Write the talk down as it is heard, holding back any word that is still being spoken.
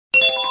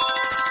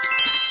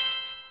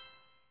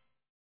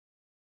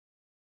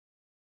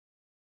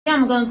Here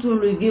I'm going to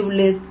review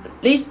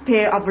this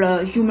pair of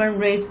the human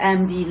race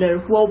NMD, the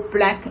whole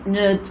black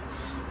N.E.R.D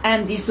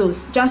NMD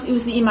shoes. Just you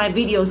see in my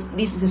videos,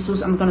 this is the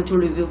shoes I'm going to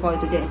review for you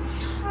today.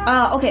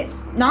 Okay,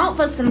 now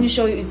first let me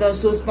show you is the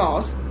shoes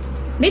box.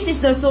 This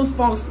is the shoes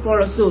box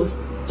for the shoes,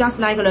 just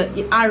like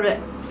the other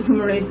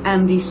human race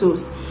NMD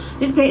shoes.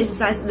 This pair is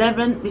size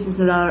 11. This is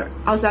the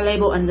outside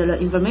label and the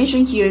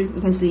information here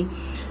you can see.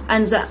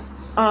 And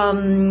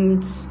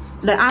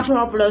the upper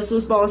of the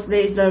shoes box,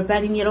 there is a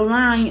fading yellow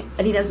line,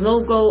 adidas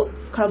logo,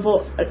 colorful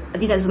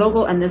adidas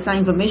logo, and the sign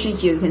information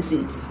here you can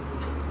see.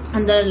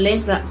 And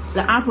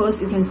the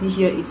uppers you can see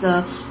here is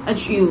a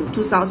HU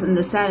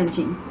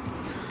 2017.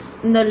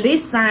 And the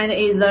this side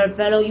is the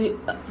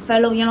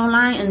fellow yellow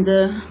line and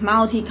the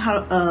multi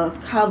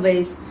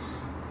colorways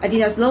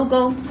adidas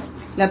logo.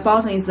 The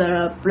bottom is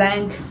the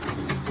blank.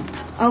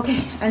 Okay,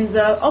 and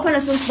the open the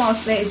shoes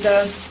box, there is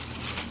the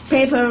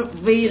paper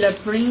with the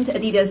print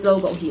adidas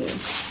logo here.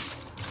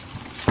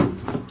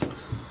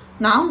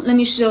 Now let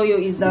me show you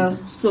is the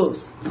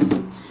shoes.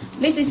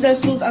 This is the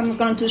shoes I'm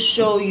going to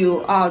show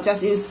you.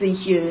 Just you see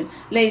here,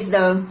 there is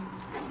the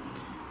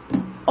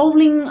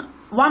only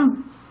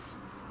one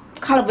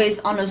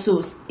colorways on the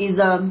shoes is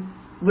a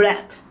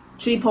black,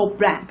 triple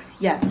black.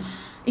 Yeah,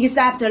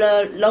 except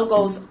the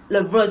logos,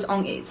 the words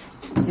on it.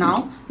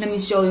 Now let me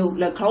show you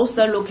the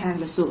closer look at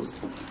the shoes.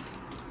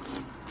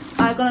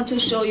 I'm going to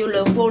show you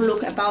the full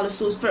look about the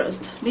shoes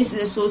first. This is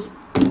the shoes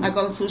I'm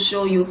going to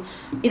show you.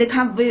 It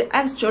comes with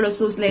extra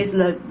shoes lace,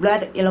 the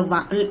red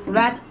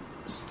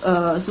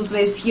shoes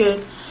lace here,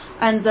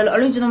 and the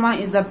original one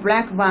is the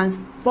black ones.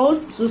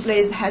 Both shoes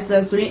lace has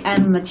the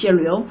 3M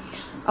material.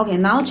 Okay,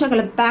 now check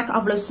the back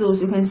of the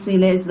shoes. You can see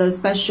there's the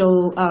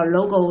special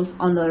logos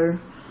on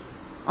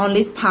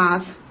this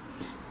part.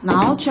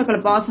 Now check the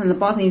bottom. The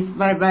bottom is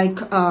very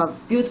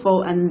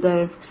beautiful and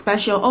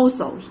special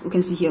also. You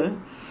can see here.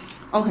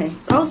 Okay,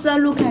 closer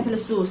look at the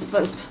shoes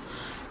first.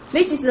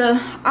 This is the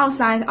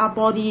outside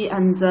body,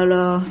 and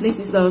this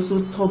is the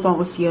shoes toe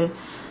box here.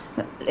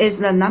 Is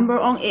the number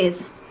on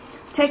it.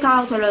 Take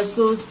out the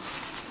shoes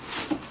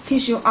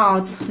tissue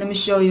out. Let me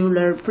show you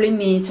the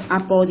pre-made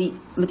body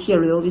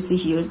material you see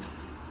here.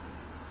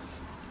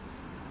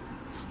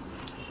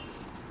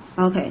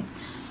 Okay,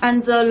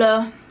 and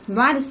the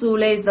right shoe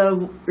lays the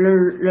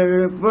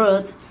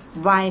word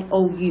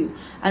YOU,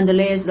 and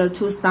there's the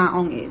 2 stars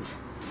on it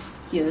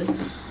here.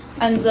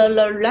 And the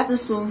left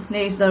shoe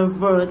lays the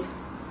word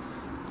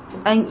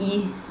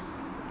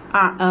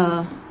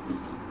N.E.R.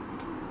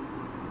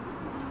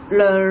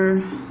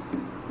 The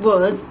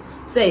word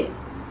Z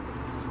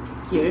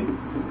here,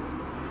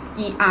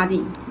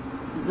 E.R.D.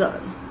 the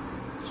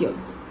here.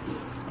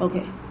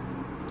 Okay.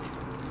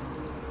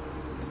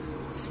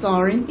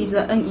 Sorry, it's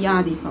the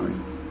N.E.R.D. Sorry,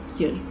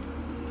 here.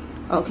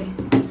 Okay.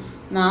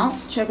 Now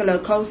check the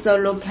closer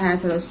look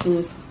at the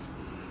shoes.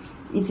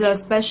 It's a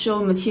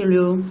special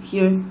material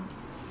here.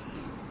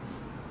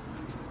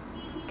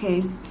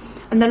 Okay,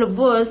 and the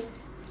words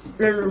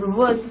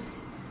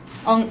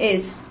on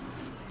it.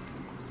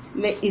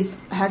 It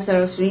has a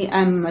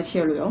 3M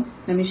material.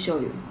 Let me show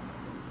you.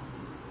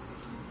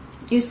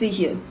 You see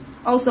here.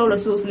 Also the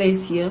shoes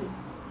lace here.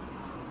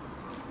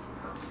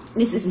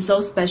 This is so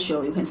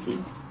special, you can see.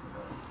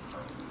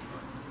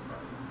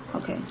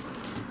 Okay.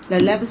 The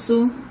left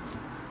shoe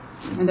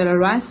and the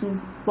right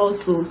shoe,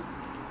 both shoes,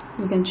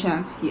 you can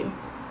check here.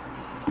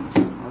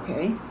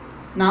 Okay.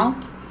 Now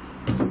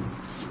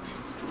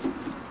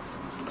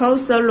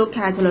closer look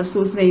at the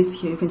shoes lace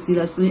here. You can see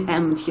the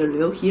 3M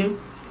material here.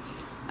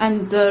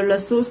 And the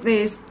shoes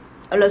lace,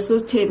 the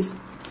shoes tips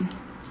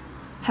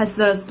has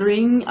the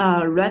string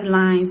red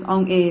lines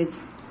on it,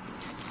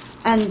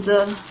 and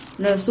the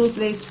shoes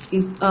lace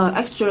is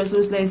extra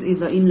shoes lace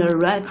is in the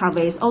red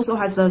colorways. Also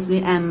has the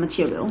 3M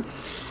material,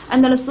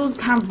 and the shoes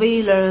come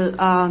with the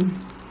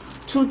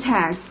 2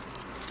 tags.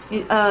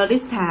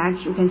 This tag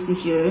you can see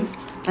here,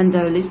 and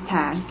this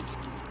tag.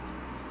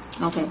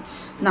 Okay,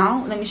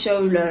 now let me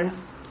show you the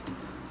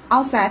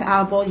outside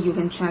our body. You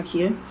can check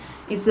here.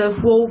 It's the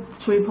whole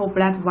triple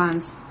black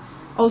ones.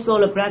 Also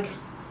the black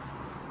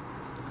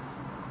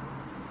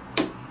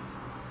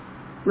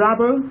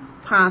rubber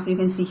part you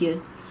can see here.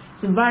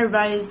 It's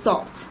very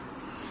soft.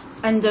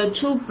 And the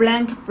 2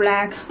 blank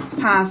black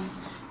parts,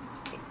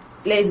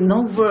 there is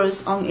no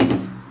words on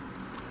it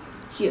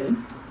here.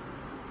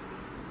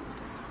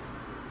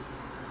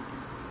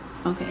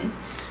 Okay.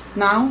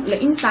 Now the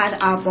inside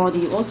our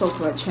body also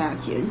to check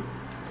here.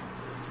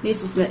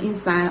 This is the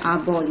inside our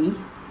body.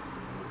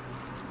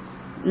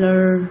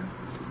 The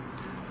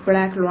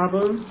black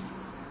rubber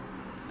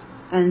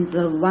and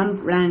the 1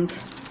 blank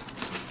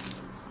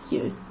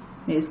here.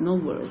 There is no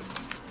words.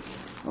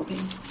 Okay.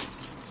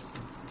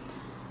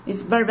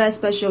 It's very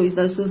special. Is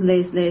the shoes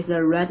lace. There is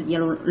the red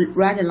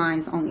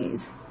lines on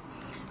it.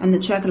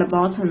 And check the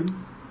bottom.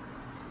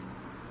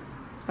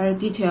 All the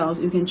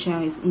details you can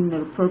check is in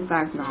the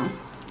perfect now.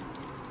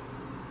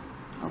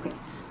 Okay.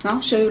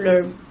 Now show you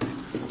the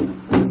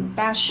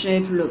back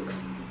shape look.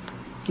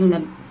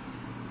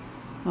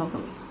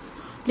 Okay.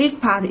 This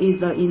part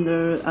is in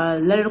the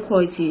leather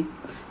quality.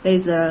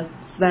 There's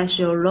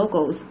special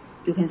logos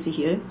you can see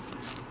here.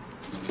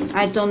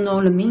 I don't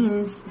know the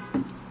means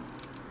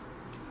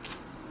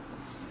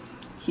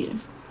here.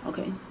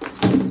 Okay.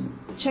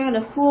 Check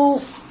the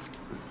whole.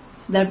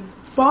 The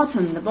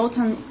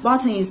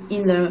bottom is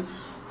in the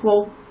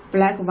whole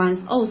black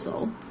ones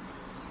also.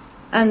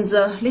 And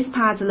this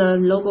part, the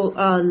logo,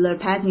 the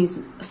pattern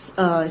is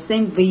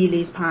same with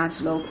this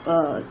part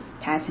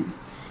pattern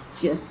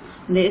here.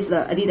 There is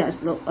the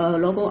adidas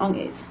logo on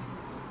it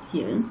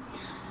here.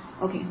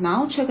 Okay,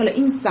 now check the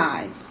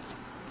inside.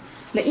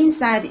 The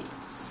inside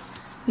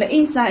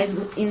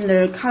is in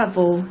the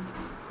colorful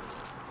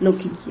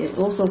looking here.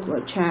 Also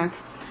for check.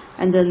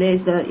 And there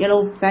is the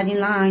yellow padding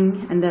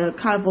line and the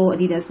colorful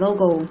adidas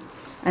logo,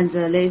 and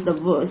there is the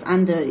words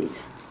under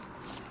it.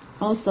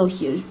 Also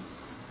here.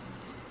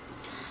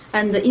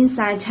 And the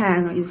inside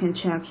tag you can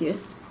check here.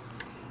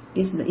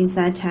 This is the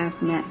inside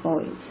tag made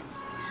for it.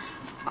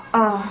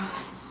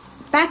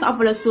 Back of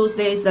the shoes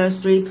there is the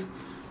strip,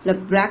 the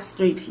black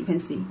strip you can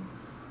see.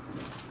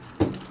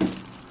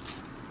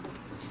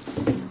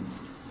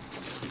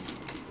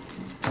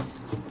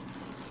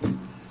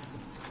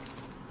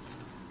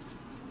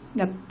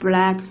 The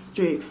black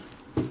strip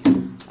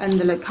and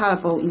the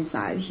colorful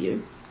inside here.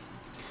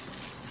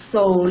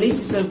 So this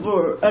is the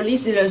word.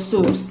 This is the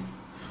shoes.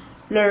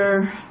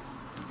 The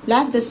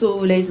left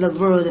shoe is the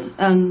word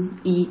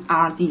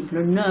N.E.R.D. The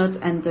N.E.R.D,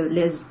 and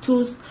there's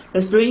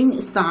the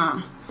string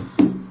star.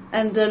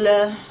 And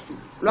the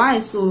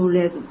right shoe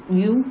is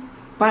U,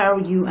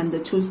 Pharrell, and the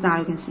 2 stars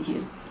you can see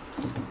here.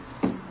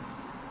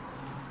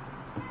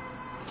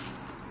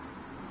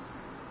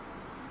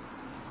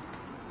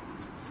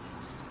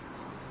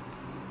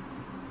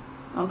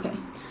 Okay,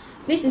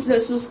 this is the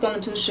shoes going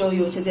to show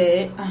you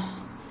today.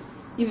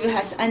 If you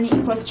have any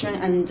question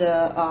and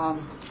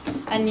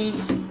any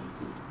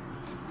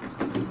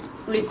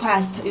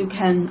request, you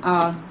can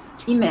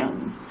email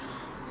me.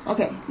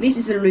 Okay, this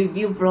is a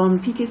review from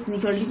PK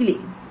Sneaker Legally.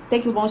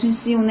 Thank you for watching.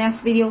 See you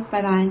next video.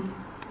 Bye bye.